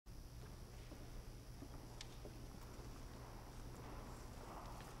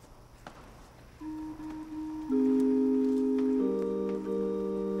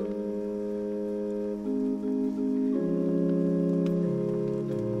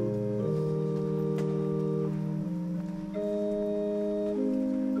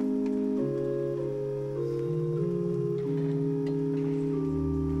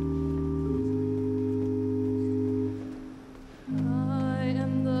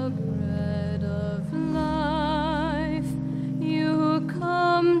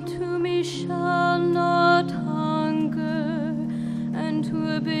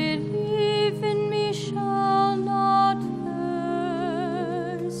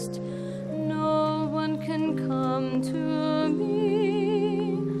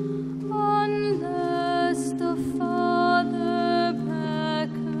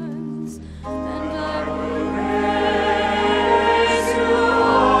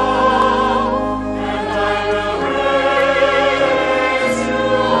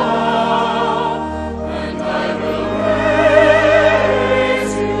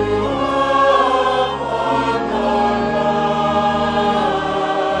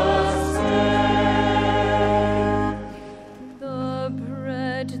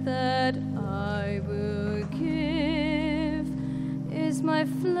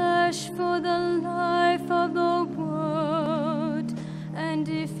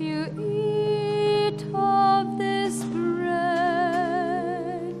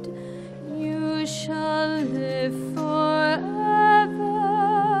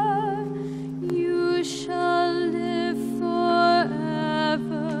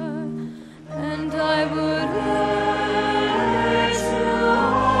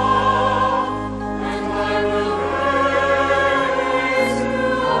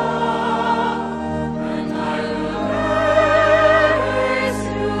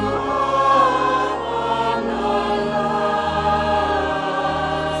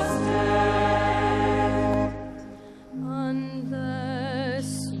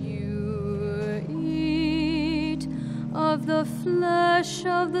flesh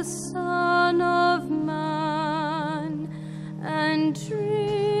of the Son of Man, and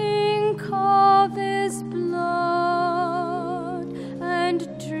drink of his blood, and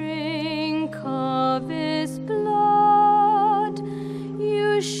drink of his blood.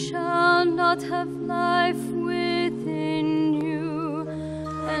 You shall not have life within you,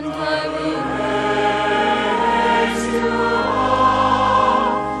 and I will raise you up,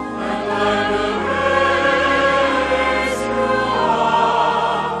 and I will raise you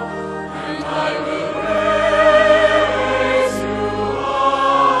up, and I will raise you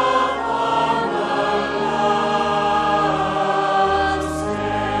up on the last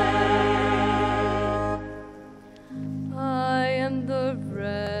day. I am the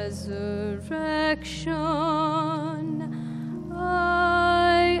resurrection